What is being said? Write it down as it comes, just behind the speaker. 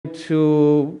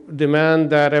to demand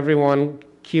that everyone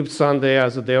keep Sunday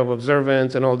as a day of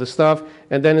observance and all this stuff,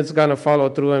 and then it's going to follow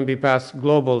through and be passed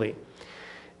globally.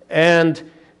 And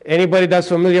anybody that's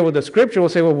familiar with the scripture will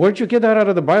say, well, where'd you get that out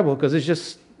of the Bible? Because it's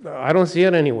just, I don't see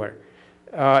it anywhere.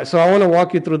 So I want to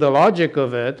walk you through the logic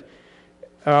of it.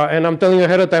 And I'm telling you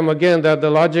ahead of time again that the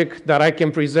logic that I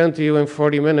can present to you in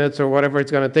 40 minutes or whatever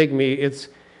it's going to take me, it's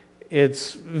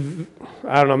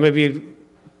I don't know, maybe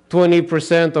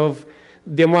 20% of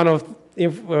the amount of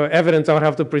evidence I would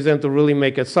have to present to really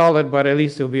make it solid, but at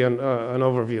least it'll be an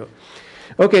overview.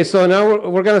 Okay, so now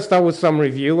we're going to start with some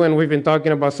review, and we've been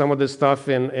talking about some of this stuff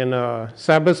in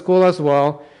Sabbath school as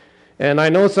well. And I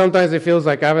know sometimes it feels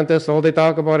like Adventists, all they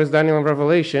talk about is Daniel and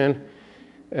Revelation.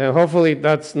 And hopefully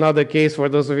that's not the case for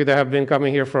those of you that have been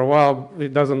coming here for a while.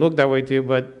 It doesn't look that way to you,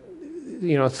 but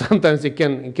sometimes it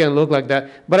can look like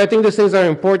that. But I think these things are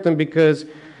important because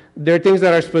they're things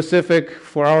that are specific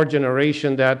for our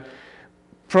generation that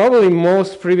probably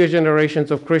most previous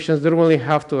generations of Christians didn't really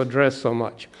have to address so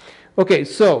much. Okay,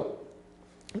 so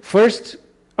first,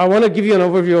 I want to give you an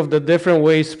overview of the different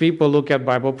ways people look at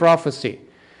Bible prophecy.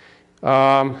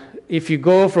 If you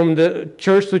go from the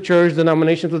church to church,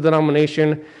 denomination to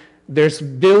denomination, there's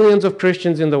billions of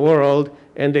Christians in the world,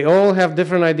 and they all have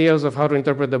different ideas of how to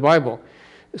interpret the Bible.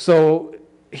 So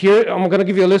here, I'm going to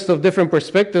give you a list of different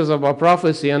perspectives about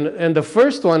prophecy, and the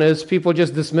first one is people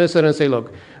just dismiss it and say,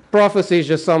 look, prophecy is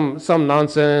just some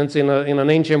nonsense in an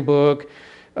ancient book.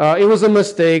 It was a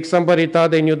mistake. Somebody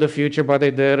thought they knew the future, but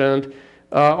they didn't.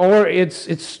 Or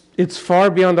it's far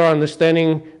beyond our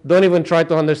understanding. Don't even try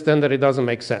to understand that it doesn't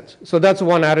make sense. So that's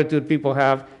one attitude people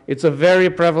have. It's a very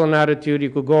prevalent attitude. You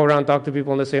could go around, talk to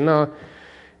people, and they say, no,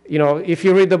 if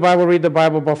you read the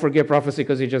Bible, but forget prophecy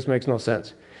because it just makes no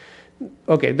sense.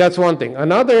 Okay, that's one thing.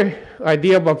 Another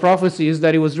idea about prophecy is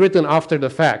that it was written after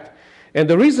the fact. And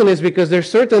the reason is because there's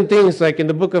certain things, like in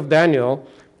the book of Daniel,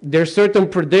 there's certain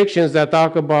predictions that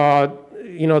talk about,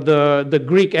 the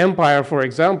Greek Empire, for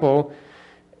example,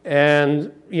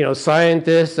 and,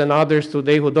 scientists and others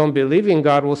today who don't believe in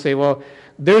God will say, well,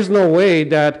 there's no way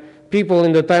that people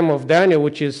in the time of Daniel,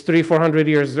 which is 300-400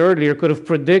 years earlier, could have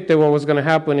predicted what was going to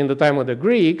happen in the time of the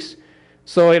Greeks.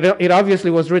 So it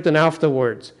obviously was written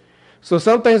afterwards. So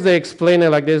sometimes they explain it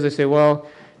like this. They say, well,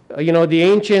 the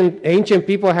ancient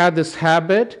people had this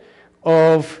habit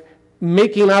of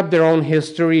making up their own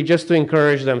history just to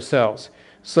encourage themselves.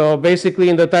 So basically,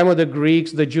 in the time of the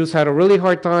Greeks, the Jews had a really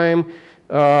hard time.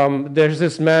 There's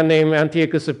this man named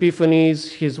Antiochus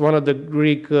Epiphanes. He's one of the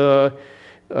Greek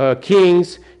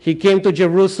kings. He came to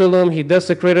Jerusalem. He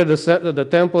desecrated the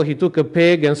temple. He took a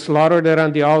pig and slaughtered it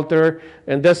on the altar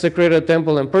and desecrated the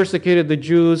temple and persecuted the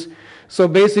Jews. So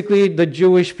basically, the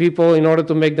Jewish people, in order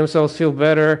to make themselves feel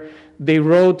better, they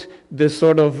wrote this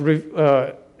sort of,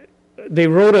 they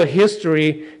wrote a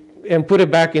history and put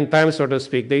it back in time, so to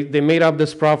speak. They made up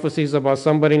these prophecies about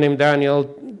somebody named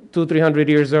Daniel 200-300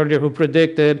 years earlier who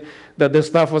predicted that this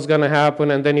stuff was going to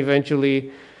happen, and then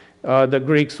eventually the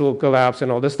Greeks will collapse and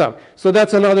all this stuff. So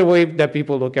that's another way that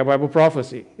people look at Bible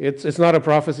prophecy. It's not a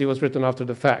prophecy, it was written after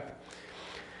the fact.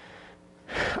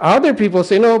 Other people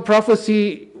say, no,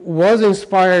 prophecy was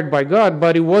inspired by God,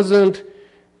 but it wasn't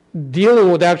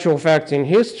dealing with actual facts in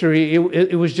history.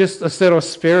 It was just a set of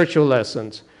spiritual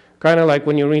lessons. Kind of like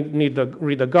when you read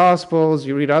the Gospels,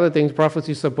 you read other things,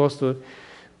 prophecy is supposed to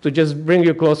just bring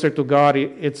you closer to God.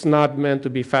 It's not meant to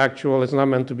be factual. It's not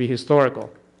meant to be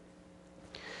historical.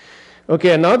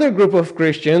 Okay, another group of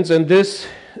Christians, and this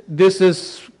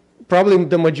is probably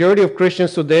the majority of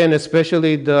Christians today, and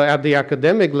especially at the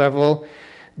academic level,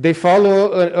 they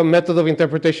follow a method of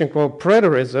interpretation called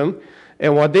preterism.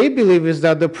 And what they believe is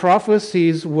that the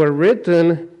prophecies were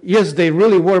written, yes, they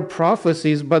really were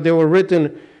prophecies, but they were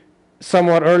written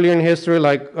somewhat earlier in history,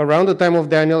 like around the time of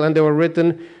Daniel, and they were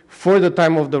written for the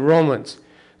time of the Romans.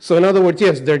 So in other words,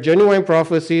 yes, they're genuine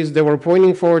prophecies. They were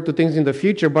pointing forward to things in the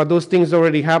future, but those things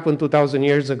already happened 2,000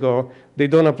 years ago. They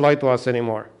don't apply to us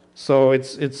anymore. So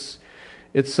it's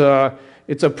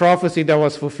a prophecy that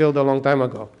was fulfilled a long time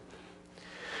ago.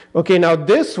 Okay, now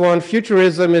this one,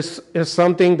 futurism, is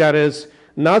something that is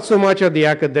not so much at the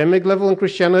academic level in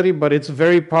Christianity, but it's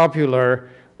very popular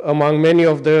among many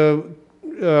of the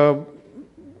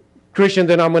Christian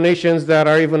denominations that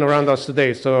are even around us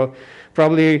today. So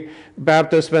probably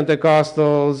Baptists,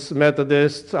 Pentecostals,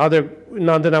 Methodists, other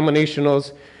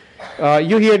non-denominationals.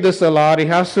 You hear this a lot. It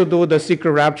has to do with the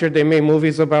secret rapture. They made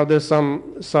movies about this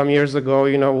some years ago,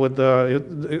 with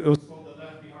it was called the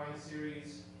Left Behind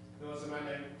series. There was a man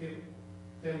named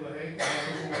Tim LaHaye.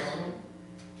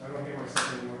 I don't hear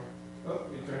myself anymore. Oh,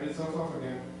 it turned itself off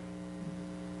again.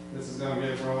 This is going to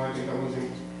be a problem. I think I'm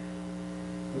losing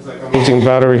Looks like I'm losing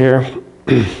battery here.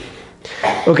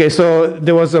 Okay, so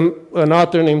there was an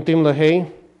author named Tim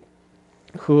LaHaye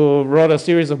who wrote a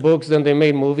series of books, then they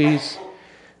made movies,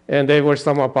 and they were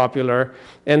somewhat popular.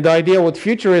 And the idea with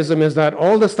futurism is that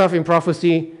all the stuff in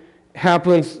prophecy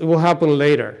will happen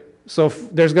later. So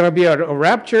there's going to be a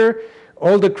rapture,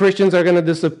 all the Christians are going to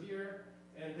disappear,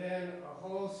 and then a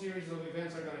whole series of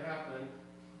events are going to happen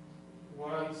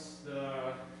once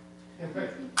the... In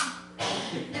fact,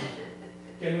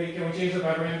 can we change the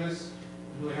battery in this?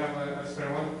 Do we have a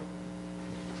spare one?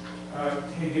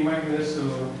 Hey, do you mind giving this to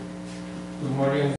Morgan?